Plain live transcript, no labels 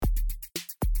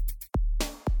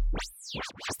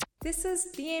This is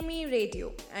PME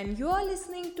Radio, and you are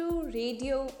listening to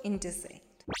Radio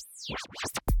Intersect.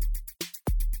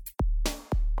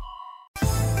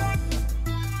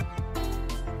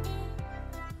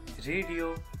 Radio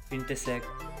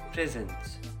intersect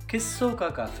presents किस्सों का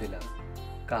काफिला,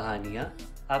 कहानियाँ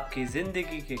आपकी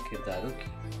जिंदगी के किरदारों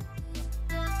की।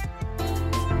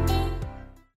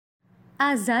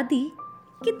 आज़ादी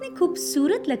कितनी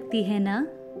खूबसूरत लगती है ना,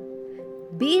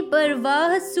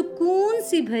 बेपरवाह सुकून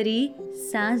सी भरी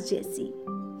सांस जैसी।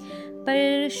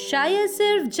 पर शायद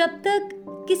सिर्फ जब तक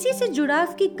किसी से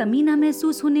जुड़ाव की कमी ना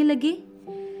महसूस होने लगे,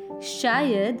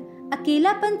 शायद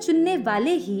अकेलापन चुनने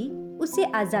वाले ही उसे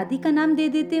आज़ादी का नाम दे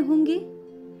देते होंगे।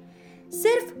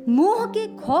 सिर्फ मोह के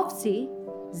खौफ से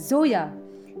जोया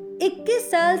 21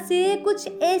 साल से कुछ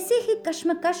ऐसे ही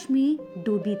कश्मकश में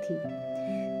डूबी थी।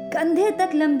 कंधे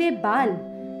तक लंबे बाल,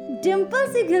 डिंपल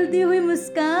से खिलती हुई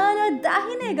मुस्कान और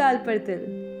दाहिने गाल पर तिल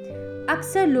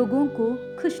अक्सर लोगों को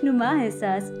खुशनुमा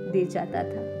एहसास दे जाता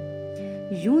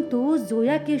था। यूं तो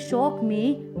जोया के शौक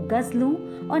में गजलों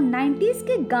और 90s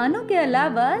के गानों के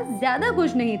अलावा ज्यादा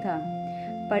कुछ नहीं था,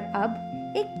 पर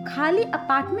अब एक खाली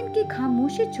अपार्टमेंट की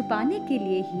खामोशी छुपाने के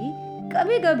लिए ही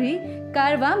कभी कभी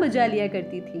कारवां बजा लिया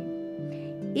करती थी।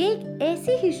 एक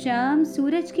ऐसी ही शाम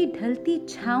सूरज की ढलती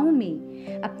छांव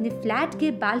में अपने फ्लैट के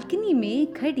बालकनी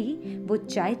में खड़ी वो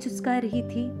चाय चुस्का रही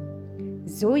थी।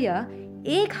 जोया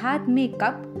एक हाथ में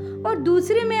कप और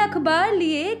दूसरे में अखबार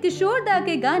लिए किशोरदा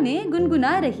के गाने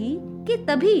गुनगुना रही कि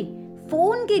तभी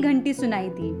फोन की घंटी सुनाई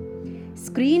दी।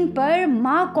 स्क्रीन पर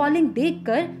माँ कॉलिंग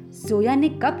देखकर जोया ने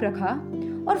कप रखा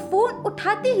और फोन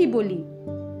उठाते ही बोली,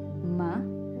 माँ,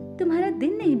 तुम्हारा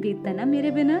दिन नहीं बीतता ना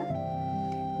मेरे बिना?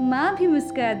 माँ भी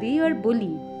मुस्कुरा दी और बोली,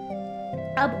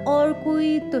 अब और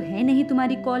कोई तो है नहीं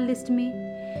तुम्हारी कॉल लिस्ट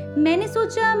में, मैंने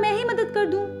सोचा मैं ही मदद कर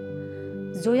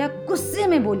दूं। जोया गुस्से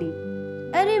में बोली,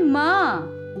 अरे माँ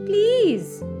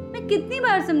प्लीज, मैं कितनी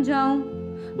बार समझाऊं,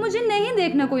 मुझे नहीं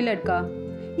देखना कोई लड़का,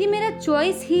 ये मेरा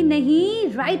चॉइस ही नहीं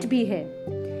राइट भी है।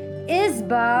 इस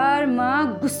बार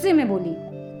माँ गुस्से में बोली,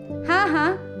 हाँ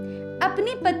हाँ,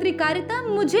 अपनी पत्रकारिता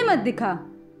मुझे मत दिखा,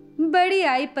 बड़ी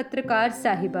आई पत्रकार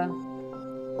साहिबा।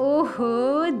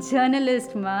 ओहो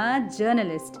जर्नलिस्ट माँ,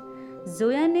 जर्नलिस्ट,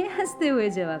 जोया ने हंसते हुए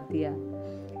जवाब दिया।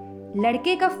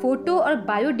 लड़के का फोटो और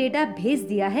बायोडेटा भेज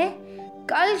दिया है,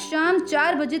 कल शाम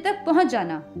 4 बजे तक पहुंच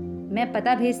जाना, मैं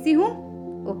पता भेजती हूँ,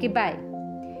 ओके बाय।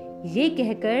 ये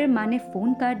कहकर माँ ने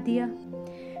फोन काट दिया।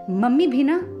 मम्मी भी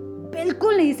ना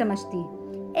बिल्कुल नहीं समझती,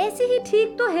 ऐसे ही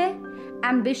ठीक तो है,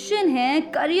 एम्बिशन है,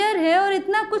 करियर है और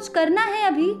इतना कुछ करना है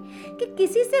अभी कि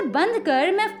किसी से बंध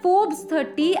कर मैं फोर्ब्स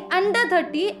 30 अंडर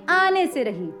 30 आने से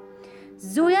रही।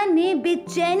 जोया ने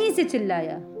बेचैनी से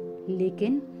चिल्लाया,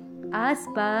 लेकिन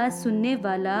आसपास सुनने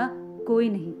वाला कोई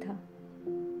नहीं था।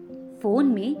 फोन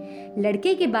में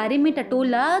लड़के के बारे में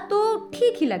टटोला तो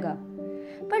ठीक ही लगा,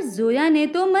 पर जोया ने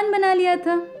तो मन बना लिया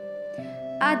था।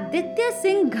 आदित्य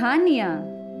सिंह घानिया,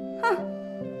 हाँ,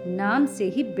 नाम से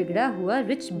ही बिगड़ा हुआ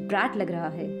रिच ब्रैट लग रहा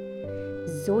है।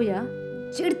 जोया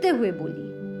चिढ़ते हुए बोली।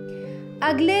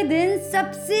 अगले दिन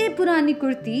सबसे पुरानी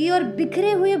कुर्ती और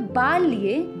बिखरे हुए बाल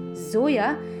लिए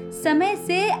जोया समय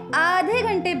से आधे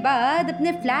घंटे बाद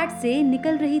अपने फ्लैट से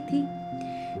निकल रही थी।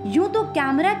 यूं तो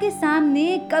कैमरा के सामने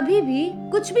कभी भी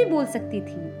कुछ भी बोल सकती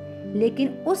थी, लेकिन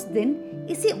उस दिन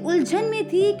इसी उलझन में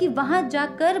थी कि वहां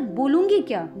जाकर बोलूंगी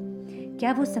क्या?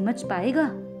 क्या वो समझ पाएगा?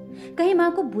 कहीं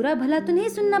माँ को बुरा भला तो नहीं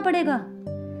सुनना पड़ेगा?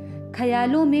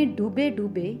 ख्यालों में डूबे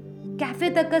डूबे कैफे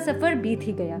तक का सफर बीत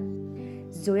ही गया।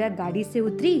 जोया गाड़ी से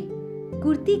उतरी,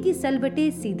 कुर्ती की सलवटें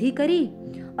सीधी करी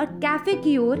और कैफे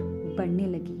की ओर बढ़ने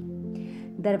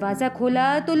लगी। दरवाजा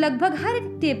खोला तो लगभग हर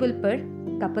टेबल पर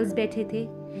कपल्स बैठे थे,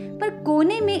 पर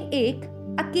कोने में एक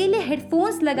अकेले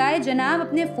हेडफोन्स लगाए जनाब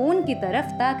अपने फोन की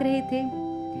तरफ ताक रहे थे।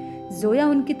 जोया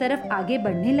उनकी तरफ आगे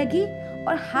बढ़ने लगी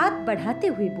और हाथ बढ़ाते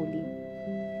हुए बोली,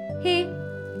 Hey,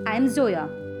 I am Zoya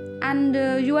and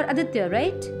you are Aditya,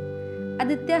 right?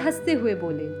 Aditya हंसते हुए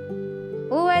बोले,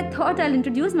 Oh, I thought I'll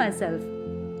introduce myself.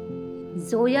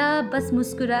 Zoya बस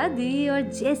मुस्कुरा दी और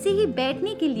जैसे ही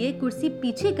बैठने के लिए कुर्सी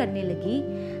पीछे करने लगी,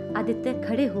 आदित्य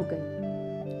खड़े हो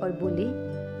गए और बोले,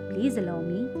 Please allow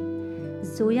me.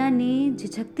 जोया ने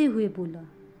झिझकते हुए बोला,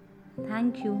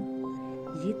 Thank you.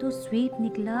 ये तो स्वीट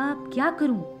निकला, अब क्या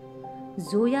करूं?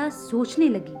 जोया सोचने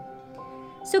लगी।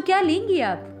 So क्या लेंगी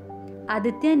आप?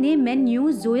 आदित्य ने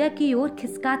मेन्यू जोया की ओर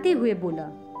खिसकाते हुए बोला,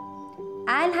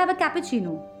 I'll have a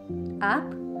cappuccino.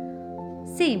 आप?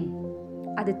 सेम,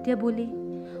 आदित्य बोले।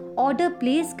 ऑर्डर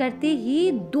प्लेस करते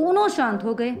ही दोनों शांत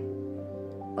हो गए।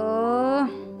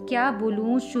 क्या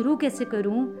बोलूं, शुरू कैसे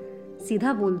करूं?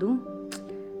 सीधा बोल दूं?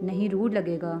 नहीं, रूड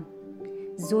लगेगा।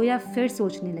 जोया फिर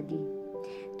सोचने लगी।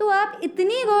 तो आप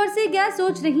इतनी गौर से क्या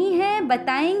सोच रही हैं,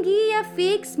 बताएंगी या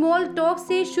फेक स्मॉल टॉक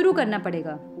से शुरू करना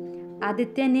पड़ेगा?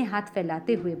 आदित्य ने हाथ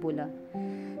फैलाते हुए बोला।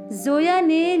 जोया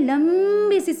ने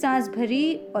लंबी सी सांस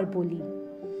भरी और बोली,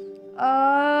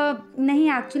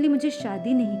 नहीं, एक्चुअली मुझे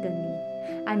शादी नहीं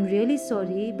करनी। I am really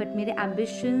sorry, but मेरे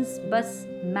एम्बिशंस बस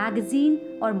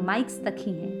मैगजीन और माइक्स तक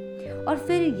ही हैं, और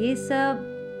फिर ये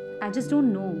सब आई जस्ट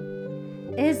डोंट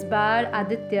नो। इस बार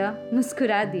आदित्य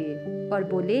मुस्कुरा दिए और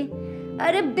बोले,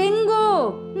 अरे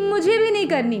बिंगो, मुझे भी नहीं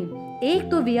करनी। एक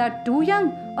तो वी आर टू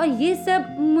यंग और ये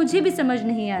सब मुझे भी समझ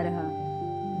नहीं आ रहा।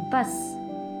 बस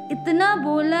इतना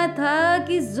बोलना था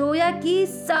कि जोया की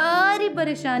सारी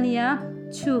परेशानियां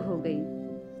छू हो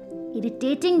गई।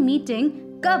 इरिटेटिंग मीटिंग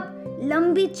कब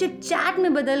लंबी चिट चैट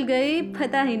में बदल गई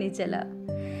पता ही नहीं चला।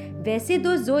 वैसे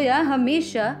तो जोया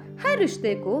हमेशा हर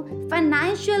रिश्ते को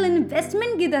फाइनेंशियल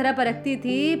इन्वेस्टमेंट की तरह परखती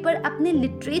थी, पर अपने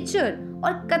लिटरेचर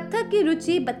और कथक की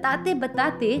रुचि बताते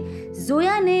बताते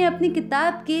जोया ने अपनी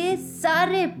किताब के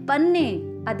सारे पन्ने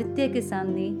आदित्य के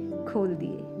सामने खोल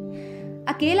दिए।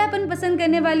 अकेलापन पसंद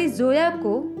करने वाली जोया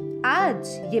को आज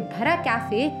ये भरा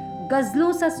कैफे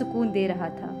गजलों सा सुकून दे रहा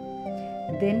था।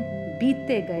 दिन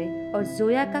बीतते गए और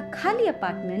जोया का खाली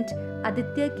अपार्टमेंट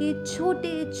आदित्य के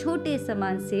छोटे छोटे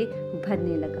सामान से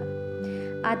भरने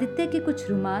लगा। आदित्य के कुछ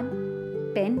रुमाल,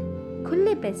 पेन,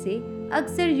 खुले पैसे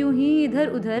अक्सर यूं ही इधर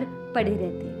उधर पड़े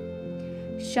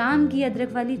रहते। शाम की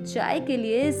अदरक वाली चाय के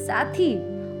लिए साथी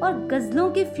और गजलों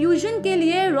के फ्यूजन के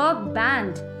लिए रॉक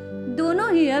बैंड,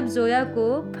 दोनों ही अब जोया को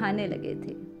भाने लगे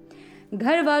थे।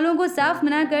 घर वालों को साफ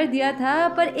मना कर दिया था,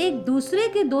 पर एक दूसरे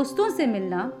के दोस्तों से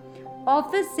मिलना,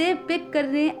 ऑफिस से पिक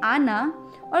करने आना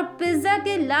और पिज्जा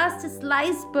के लास्ट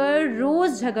स्लाइस पर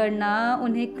रोज झगड़ना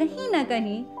उन्हें कहीं ना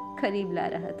कहीं करीब ला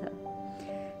रहा था।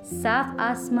 साफ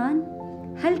आसमान,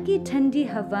 हल्की ठंडी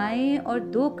हवाएं और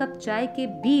 2 कप चाय के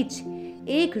बीच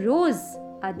एक रोज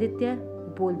आदित्य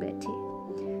बोल बैठे,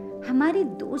 हमारी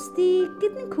दोस्ती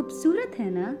कितनी खूबसूरत है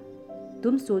ना?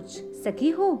 तुम सोच सकी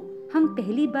हो हम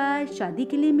पहली बार शादी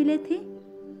के लिए मिले थे?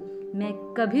 मैं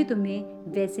कभी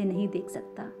तुम्हें वैसे नहीं देख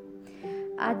सकता।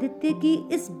 आदित्य की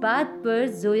इस बात पर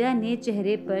जोया ने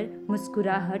चेहरे पर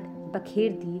मुस्कुराहट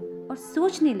बखेर दी और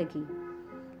सोचने लगी,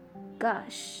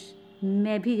 काश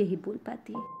मैं भी यही बोल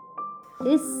पाती।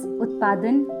 इस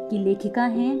उत्पादन की लेखिका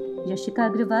हैं यशिका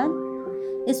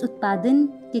अग्रवाल। इस उत्पादन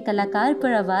के कलाकार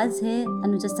पर आवाज़ है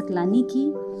अनुजा सकलानी की।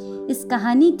 इस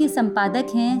कहानी के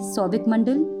संपादक हैं सौविक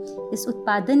मंडल। इस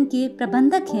उत्पादन के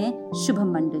प्रबंधक हैं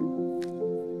शुभम मंडल।